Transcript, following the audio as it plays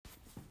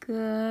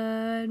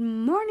Good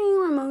morning,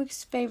 my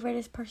most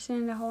favoriteest person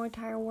in the whole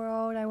entire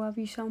world. I love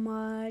you so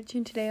much.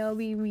 And today I'll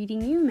be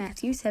reading you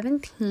Matthew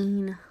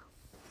 17.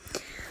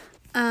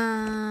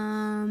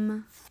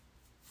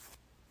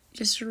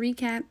 Just to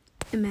recap,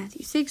 in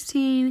Matthew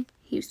 16,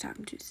 he was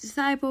talking to his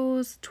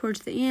disciples towards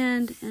the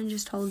end and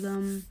just told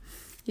them,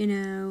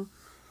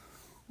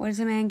 what does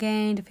a man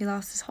gain if he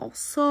lost his whole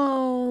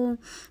soul?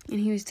 And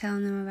he was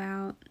telling them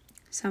about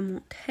some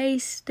won't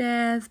taste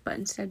death, but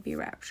instead be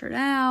raptured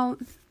out.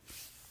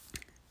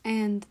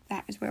 And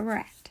that is where we're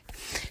at.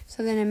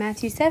 So then in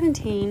Matthew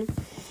 17,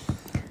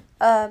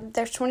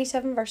 there's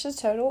 27 verses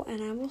total,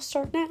 and I will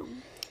start now.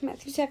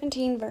 Matthew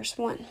 17, verse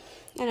 1.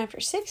 And after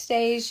 6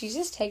 days,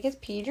 Jesus taketh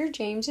Peter,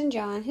 James, and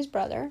John, his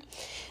brother,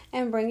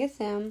 and bringeth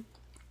them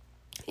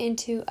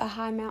into a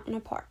high mountain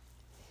apart,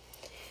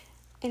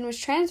 and was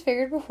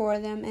transfigured before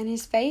them, and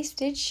his face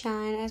did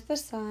shine as the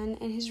sun,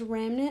 and his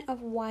raiment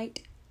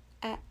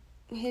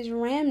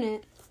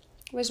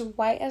was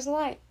white as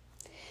light.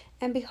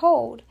 And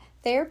behold,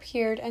 there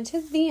appeared unto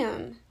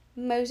them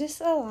Moses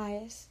and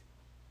Elias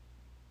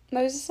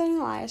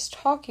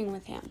talking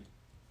with him.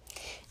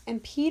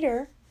 And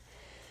Peter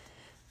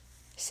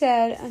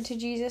said unto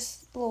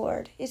Jesus,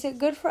 Lord, is it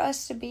good for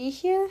us to be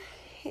here?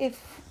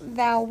 If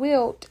thou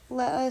wilt,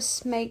 let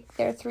us make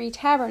there 3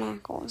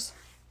 tabernacles,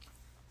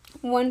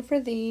 one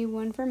for thee,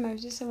 one for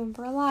Moses, and one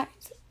for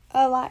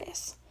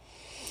Elias.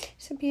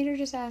 So Peter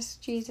just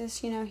asked Jesus,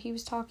 he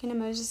was talking to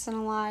Moses and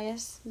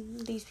Elias.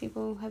 These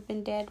people have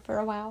been dead for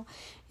a while,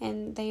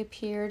 and they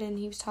appeared, and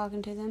he was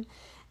talking to them.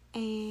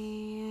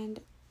 And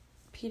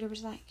Peter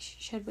was like,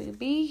 should we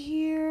be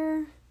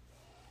here?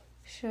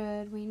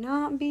 Should we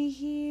not be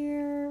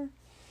here?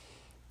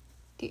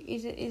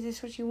 Is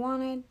this what you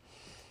wanted?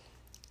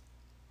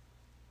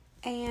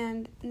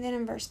 And then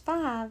in verse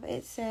 5,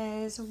 it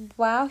says,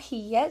 while he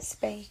yet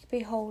spake,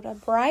 behold, a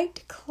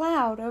bright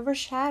cloud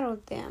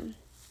overshadowed them.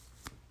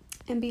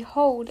 And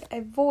behold, a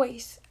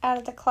voice out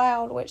of the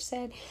cloud which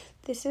said,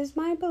 This is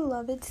my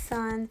beloved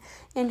Son,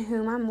 in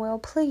whom I'm well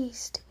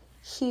pleased.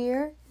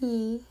 Hear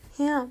ye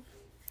him.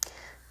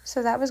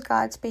 So that was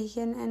God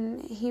speaking,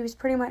 and he was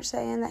pretty much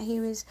saying that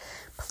he was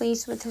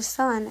pleased with his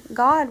Son.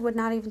 God would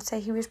not even say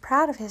he was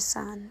proud of his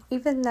Son,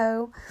 even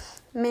though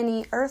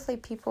many earthly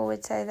people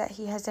would say that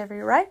he has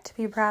every right to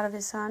be proud of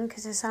his Son,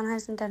 because his Son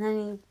hasn't done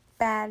any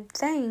bad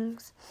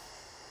things,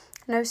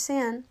 no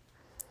sin.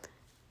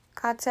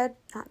 God said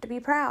not to be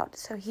proud,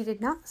 so he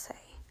did not say,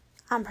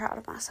 I'm proud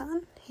of my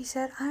Son. He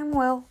said, I'm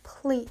well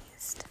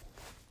pleased.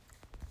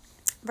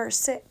 Verse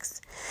 6,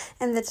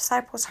 and the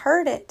disciples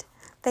heard it.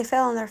 They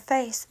fell on their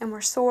face and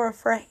were sore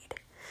afraid.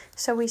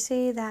 So we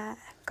see that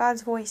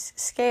God's voice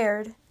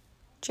scared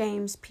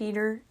James,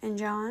 Peter, and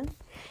John,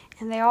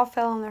 and they all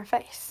fell on their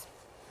face.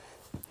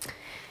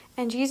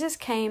 And Jesus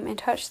came and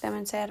touched them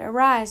and said,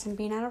 Arise and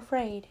be not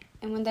afraid.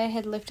 And when they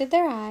had lifted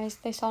their eyes,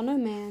 they saw no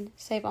man,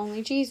 save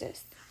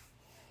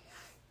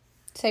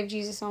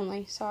Jesus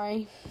only,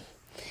 sorry.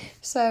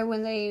 So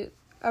when they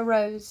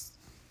arose,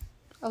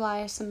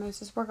 Elias and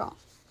Moses were gone.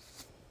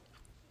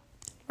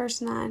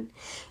 Verse 9,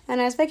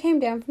 and as they came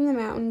down from the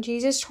mountain,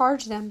 Jesus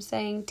charged them,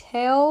 saying,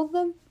 Tell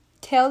the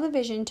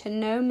vision to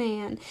no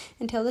man,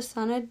 until the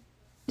Son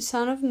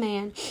of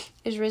Man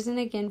is risen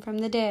again from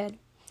the dead.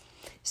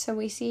 So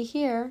we see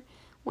here,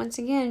 once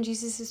again,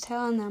 Jesus is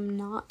telling them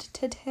not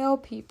to tell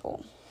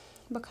people,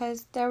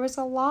 because there was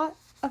a lot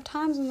of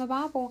times in the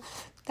Bible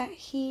that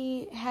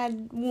he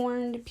had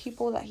warned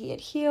people that he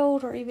had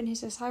healed, or even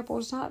his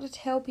disciples, not to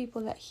tell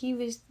people that he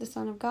was the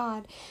Son of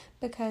God,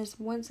 because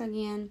once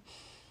again,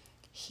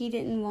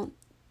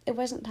 it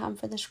wasn't time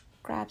for the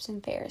scribes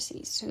and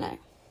Pharisees to know.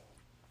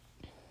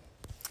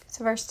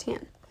 So verse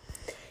 10,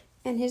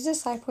 and his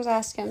disciples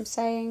asked him,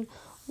 saying,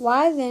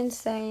 Why then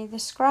say the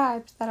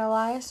scribes that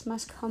Elias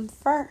must come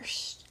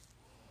first?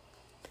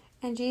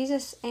 And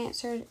Jesus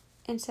answered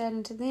and said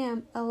unto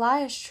them,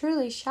 Elias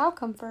truly shall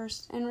come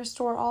first, and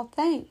restore all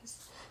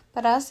things.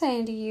 But I say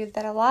unto you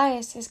that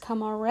Elias is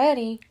come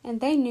already,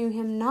 and they knew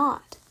him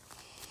not.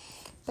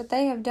 But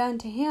they have done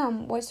to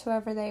him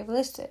whatsoever they have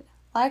listed.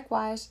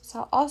 Likewise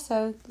shall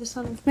also the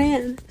Son of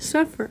Man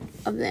suffer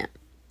of them.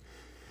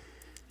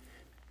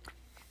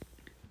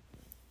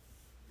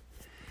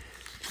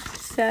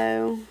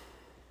 So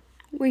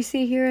we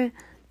see here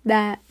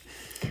that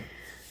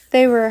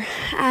they were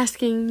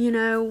asking,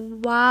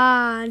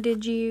 why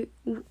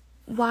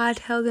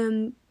tell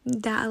them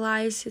that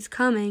Elias is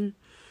coming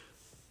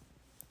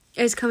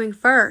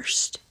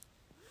first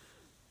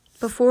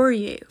before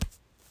you,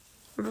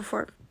 or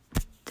before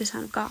the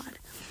Son of God?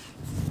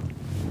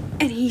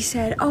 And he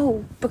said,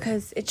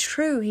 because it's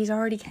true, he's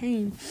already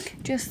came.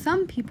 Just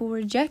some people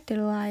rejected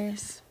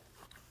Elias.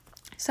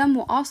 Some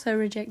will also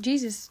reject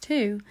Jesus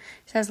too.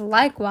 It says,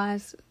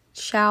 likewise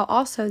shall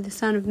also the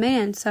Son of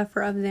Man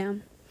suffer of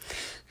them.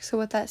 So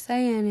what that's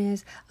saying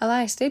is,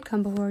 Elias did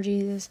come before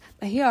Jesus,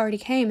 but he already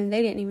came and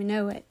they didn't even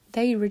know it.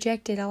 They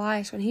rejected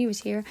Elias when he was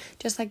here,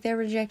 just like they're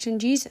rejecting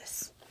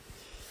Jesus.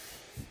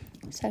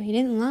 So he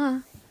didn't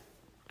lie.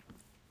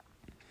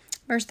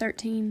 Verse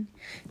 13.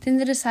 Then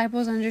the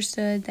disciples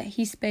understood that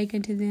he spake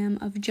unto them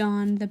of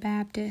John the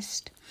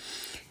Baptist.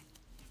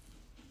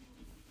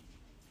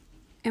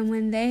 And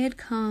when they had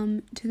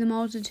come to the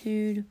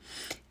multitude,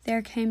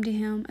 there came to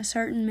him a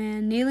certain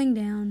man, kneeling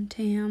down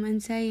to him,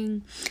 and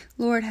saying,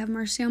 Lord, have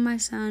mercy on my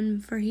son,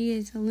 for he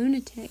is a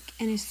lunatic,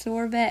 and is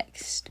sore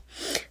vexed.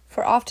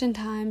 For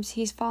oftentimes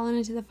he is fallen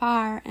into the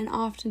fire, and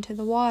oft into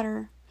the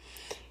water.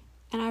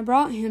 And I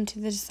brought him to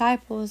the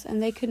disciples,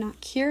 and they could not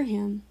cure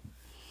him.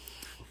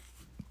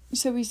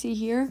 So we see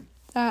here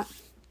that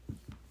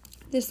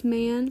this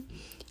man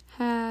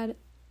had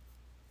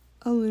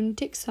a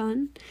lunatic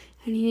son,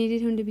 and he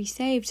needed him to be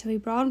saved, so he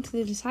brought him to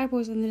the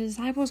disciples, and the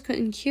disciples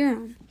couldn't cure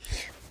him.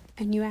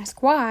 And you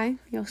ask why,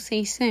 you'll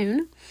see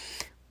soon.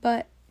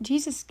 But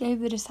Jesus gave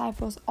the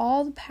disciples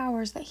all the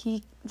powers that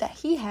he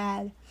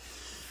had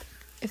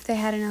if they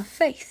had enough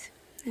faith.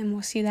 And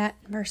we'll see that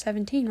in verse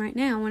 17 right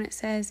now when it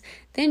says,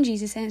 Then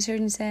Jesus answered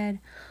and said,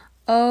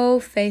 O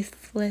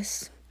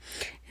faithless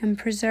and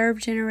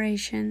preserved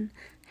generation,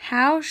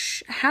 how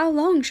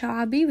long shall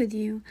I be with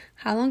you?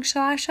 How long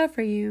shall I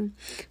suffer you?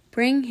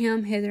 Bring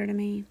him hither to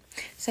me.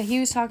 So he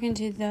was talking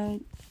to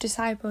the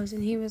disciples,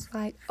 and he was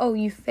like, oh,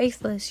 you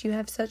faithless, you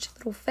have such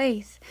little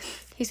faith.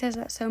 He says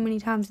that so many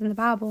times in the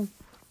Bible.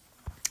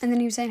 And then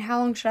he was saying, how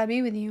long should I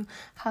be with you?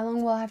 How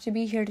long will I have to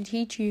be here to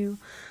teach you?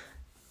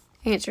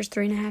 Answers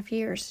 3.5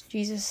 years.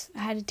 Jesus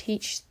had to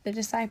teach the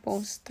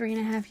disciples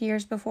 3.5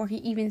 years before he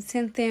even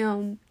sent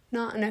them.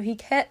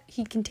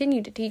 He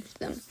continued to teach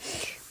them.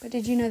 But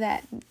did you know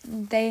that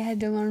they had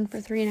to learn for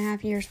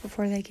 3.5 years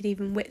before they could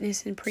even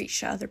witness and preach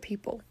to other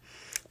people?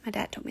 My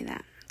dad told me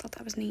that. I thought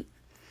that was neat.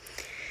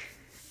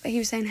 But he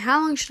was saying,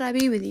 how long should I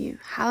be with you?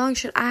 How long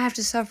should I have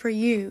to suffer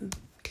you,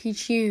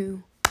 teach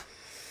you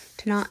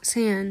to not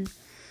sin?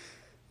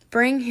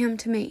 Bring him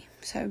to me.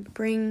 So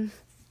bring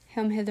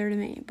him hither to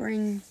me.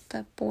 Bring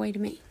the boy to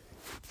me.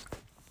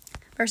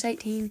 Verse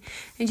 18,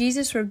 And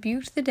Jesus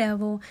rebuked the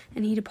devil,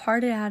 and he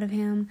departed out of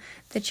him.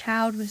 The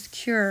child was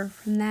cured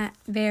from that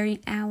very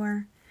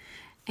hour.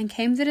 And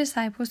came the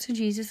disciples to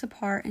Jesus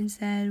apart, and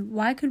said,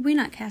 Why could we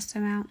not cast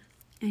him out?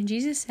 And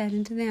Jesus said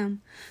unto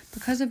them,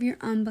 Because of your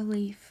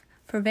unbelief.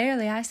 For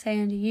verily I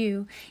say unto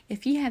you,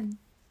 if ye have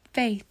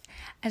faith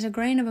as a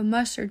grain of a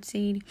mustard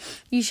seed,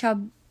 ye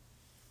shall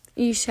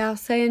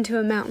say unto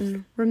a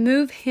mountain,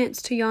 Remove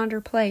hence to yonder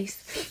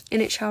place,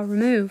 and it shall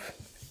remove.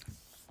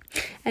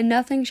 And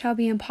nothing shall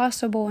be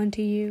impossible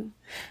unto you.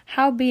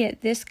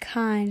 Howbeit this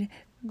kind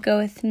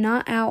goeth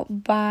not out,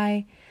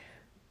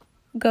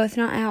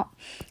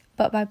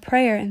 but by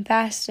prayer and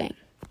fasting.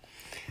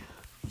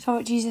 So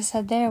what Jesus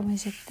said there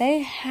was, if they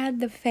had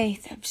the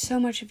faith of so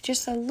much of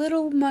just a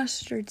little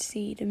mustard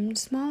seed, and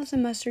small as a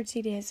mustard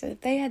seed is,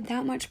 if they had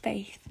that much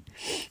faith,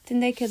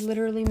 then they could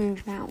literally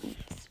move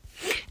mountains.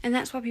 And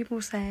that's why people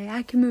say,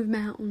 I can move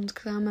mountains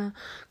because I'm a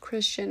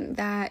Christian.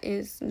 That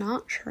is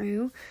not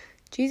true.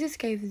 Jesus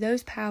gave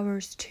those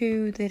powers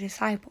to the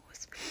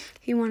disciples.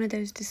 He wanted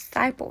those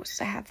disciples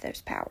to have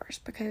those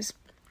powers because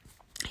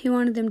he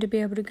wanted them to be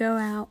able to go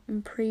out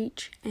and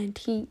preach and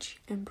teach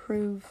and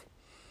prove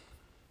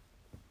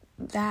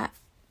that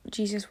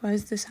Jesus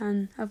was the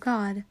Son of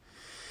God.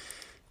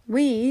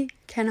 We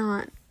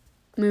cannot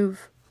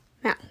move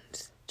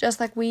mountains, just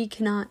like we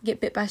cannot get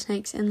bit by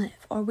snakes and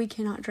live, or we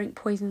cannot drink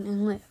poison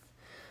and live,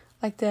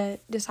 like the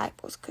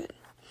disciples could.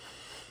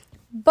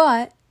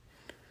 But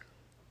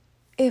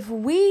if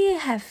we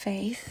have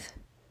faith,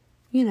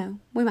 we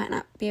might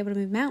not be able to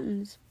move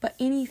mountains, but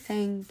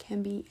anything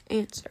can be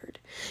answered.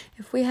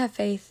 If we have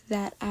faith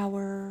that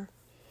our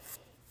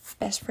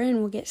best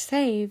friend will get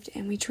saved,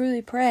 and we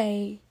truly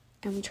pray,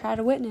 and we try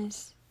to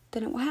witness,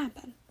 then it will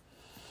happen.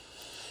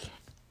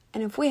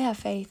 And if we have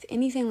faith,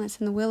 anything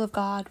that's in the will of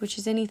God, which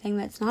is anything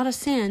that's not a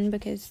sin,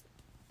 because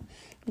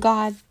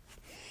God,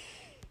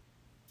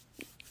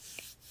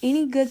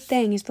 any good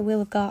thing is the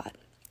will of God.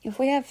 If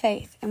we have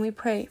faith and we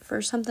pray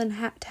for something to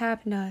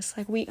happen to us,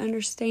 like we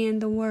understand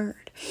the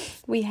word,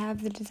 we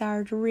have the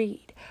desire to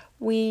read,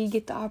 we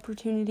get the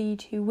opportunity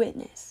to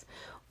witness,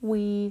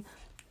 we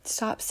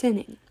stop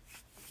sinning.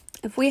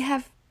 If we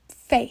have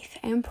faith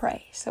and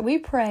pray, so we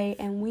pray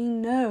and we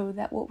know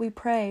that what we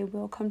pray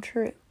will come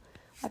true,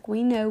 like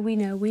we know,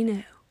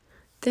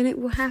 then it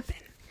will happen,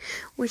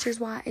 which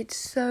is why it's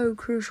so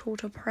crucial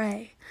to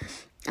pray.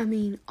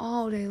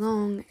 All day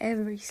long,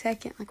 every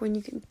second, like when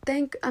you can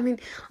think,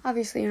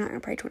 obviously you're not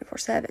going to pray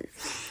 24/7,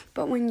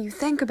 but when you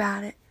think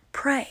about it,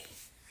 pray.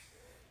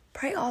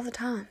 Pray all the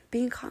time.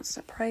 Be in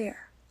constant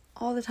prayer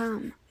all the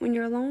time. When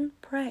you're alone,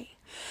 pray.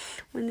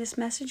 When this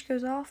message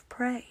goes off,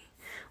 pray.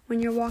 When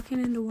you're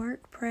walking into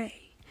work,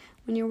 pray.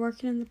 When you're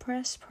working in the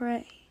press,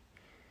 pray.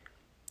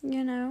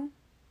 When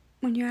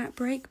you're at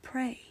break,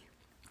 pray.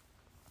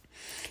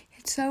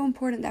 It's so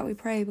important that we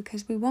pray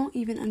because we won't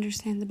even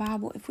understand the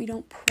Bible if we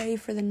don't pray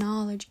for the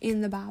knowledge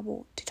in the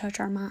Bible to touch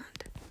our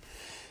mind.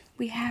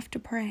 We have to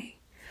pray.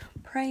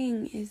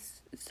 Praying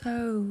is so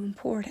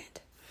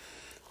important.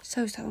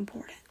 So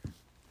important.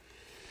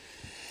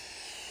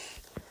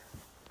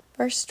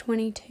 Verse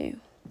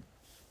 22.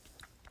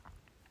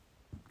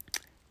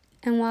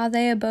 And while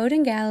they abode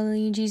in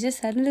Galilee, Jesus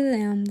said unto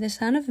them, The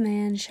Son of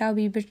Man shall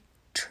be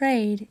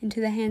betrayed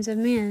into the hands of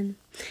men,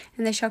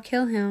 and they shall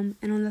kill him,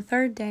 and on the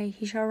third day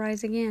he shall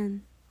rise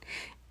again.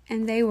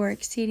 And they were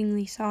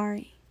exceedingly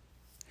sorry.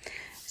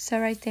 So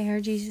right there,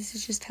 Jesus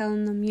is just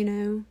telling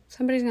them,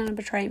 somebody's going to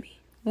betray me.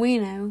 We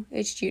know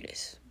it's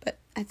Judas, but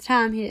at the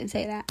time he didn't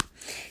say that.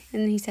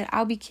 And then he said,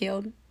 I'll be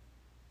killed.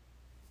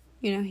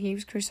 He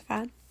was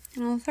crucified.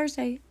 And on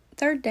the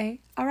third day,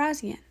 I'll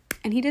rise again.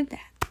 And he did that.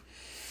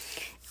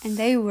 And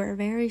they were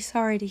very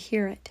sorry to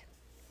hear it.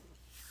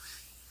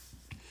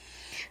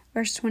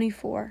 Verse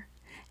 24.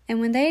 And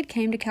when they had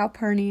came to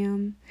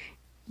Capernaum,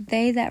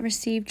 they that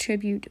received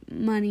tribute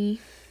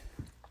money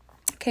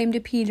came to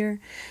Peter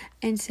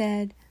and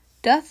said,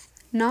 Doth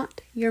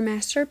not your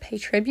master pay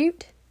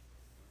tribute?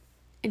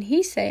 And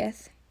he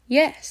saith,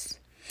 Yes.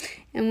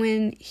 And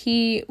when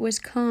he was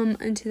come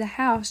unto the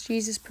house,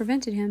 Jesus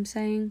prevented him,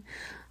 saying,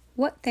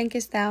 What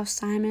thinkest thou,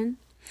 Simon?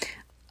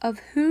 Of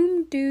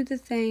whom do the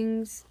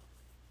kings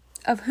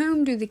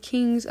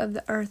of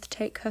the earth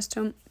take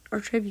custom or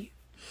tribute?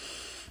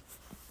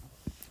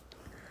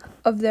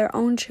 Of their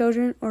own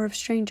children or of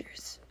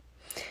strangers?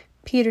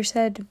 Peter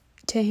said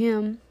to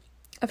him,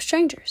 Of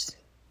strangers.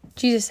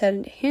 Jesus said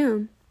unto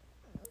him,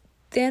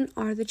 Then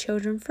are the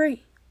children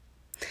free.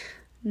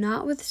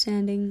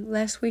 Notwithstanding,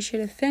 lest we should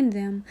offend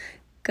them,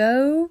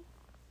 go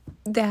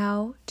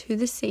thou to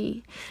the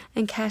sea,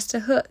 and cast a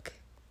hook.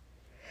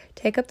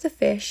 Take up the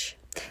fish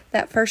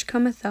that first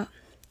cometh up,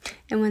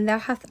 and when thou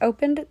hast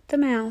opened the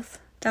mouth,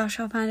 thou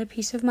shalt find a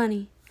piece of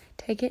money.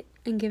 Take it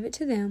and give it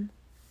to them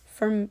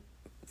for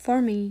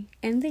me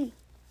and thee.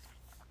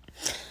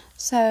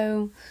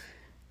 So,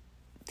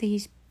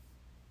 these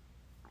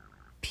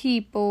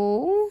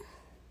people...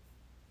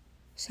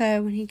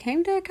 So when he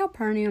came to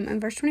Capernaum, in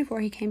verse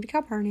 24, he came to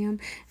Capernaum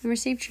and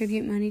received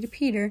tribute money to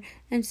Peter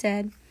and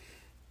said,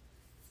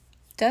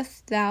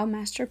 Doth thou,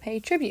 master, pay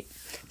tribute?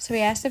 So he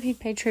asked if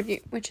he'd pay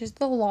tribute, which is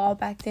the law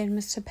back then,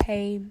 was to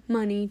pay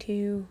money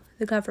to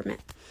the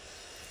government.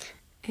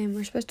 And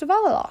we're supposed to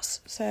follow laws.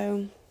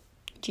 So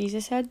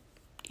Jesus said,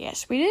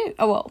 yes, we do.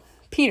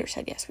 Peter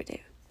said, yes, we do.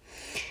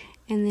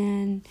 And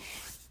then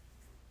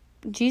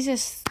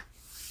Jesus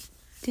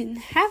didn't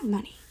have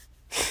money.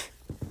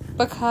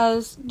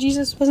 Because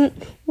Jesus wasn't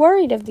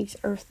worried of these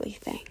earthly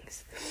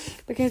things.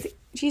 Because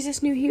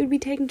Jesus knew he would be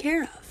taken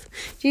care of.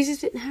 Jesus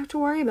didn't have to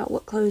worry about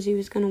what clothes he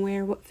was going to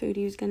wear, what food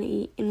he was going to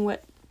eat, and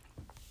what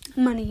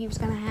money he was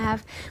going to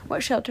have,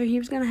 what shelter he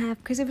was going to have.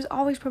 Because it was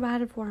always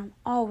provided for him.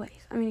 Always.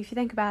 I mean, if you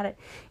think about it,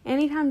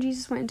 anytime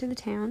Jesus went into the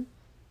town,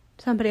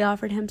 somebody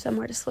offered him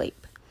somewhere to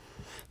sleep.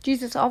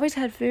 Jesus always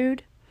had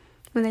food.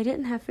 When they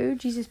didn't have food,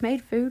 Jesus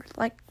made food.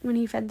 Like when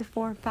he fed the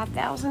 4,000 or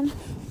 5,000.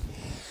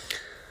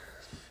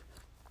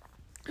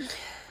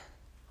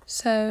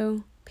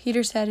 So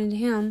Peter said unto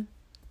him,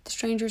 The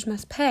strangers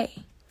must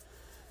pay.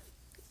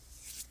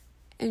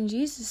 And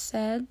Jesus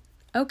said,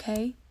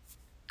 Okay,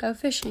 go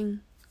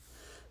fishing.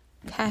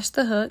 Cast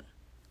the hook,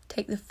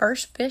 take the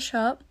first fish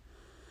up,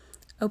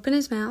 open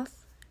his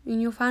mouth,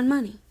 and you'll find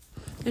money.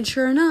 And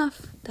sure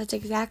enough, that's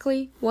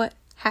exactly what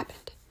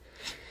happened.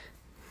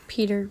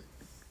 Peter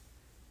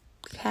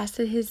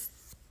casted his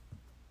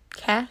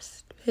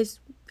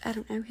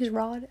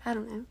rod,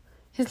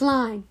 his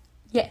line.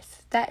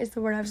 Yes, that is the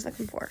word I was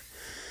looking for.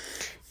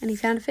 And he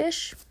found a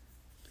fish.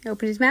 He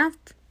opened his mouth.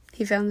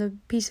 He found the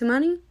piece of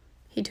money.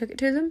 He took it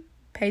to them,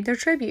 paid their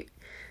tribute.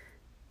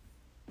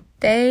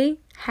 They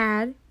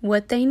had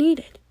what they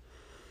needed.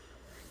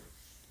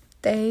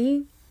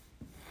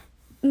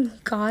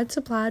 God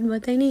supplied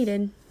what they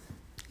needed,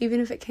 even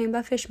if it came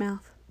by fish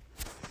mouth.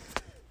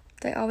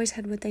 They always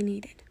had what they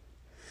needed.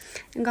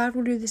 And God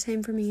will do the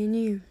same for me and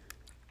you.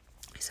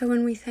 So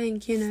when we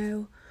think,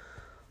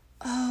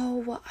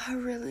 I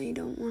really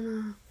don't want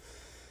to,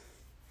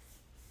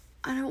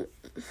 I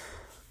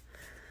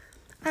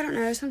don't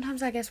know,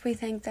 sometimes I guess we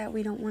think that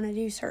we don't want to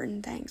do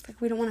certain things,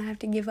 like we don't want to have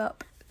to give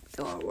up,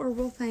 or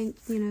we'll think,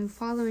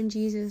 following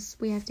Jesus,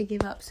 we have to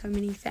give up so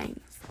many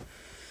things,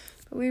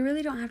 but we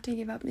really don't have to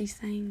give up these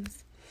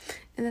things,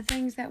 and the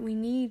things that we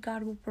need,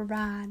 God will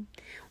provide,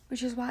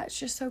 which is why it's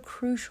just so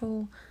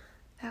crucial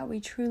that we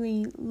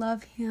truly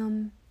love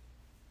Him,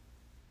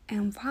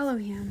 and follow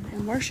Him,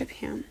 and worship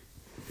Him.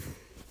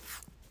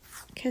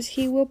 Because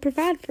He will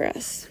provide for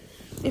us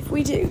if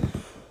we do.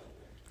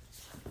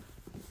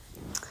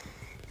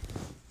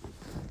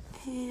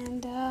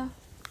 And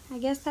I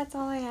guess that's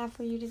all I have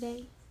for you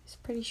today. It's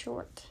pretty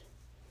short.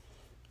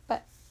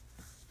 But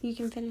you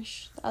can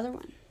finish the other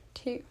one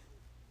too.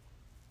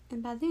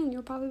 And by then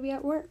you'll probably be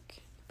at work.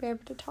 You'll be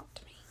able to talk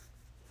to me.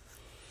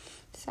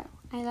 So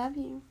I love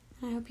you.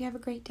 And I hope you have a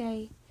great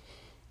day.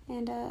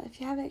 And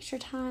if you have extra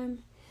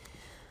time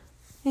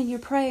and you're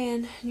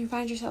praying and you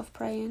find yourself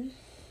praying,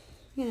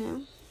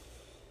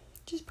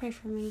 just pray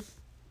for me,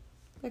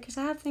 because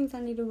I have things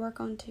I need to work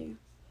on too,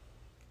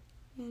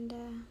 and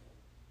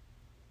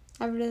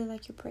I really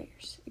like your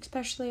prayers,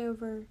 especially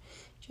over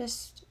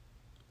just,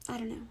 I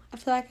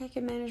feel like I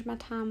could manage my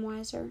time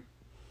wiser,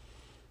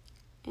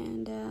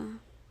 and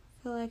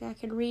I feel like I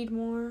could read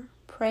more,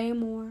 pray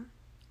more.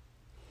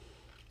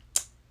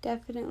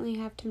 Definitely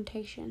have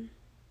temptation.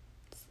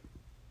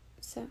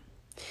 So,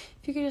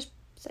 if you could just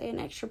say an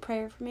extra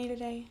prayer for me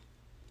today,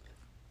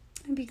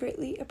 it'd be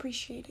greatly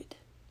appreciated.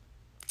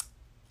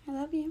 I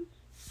love you.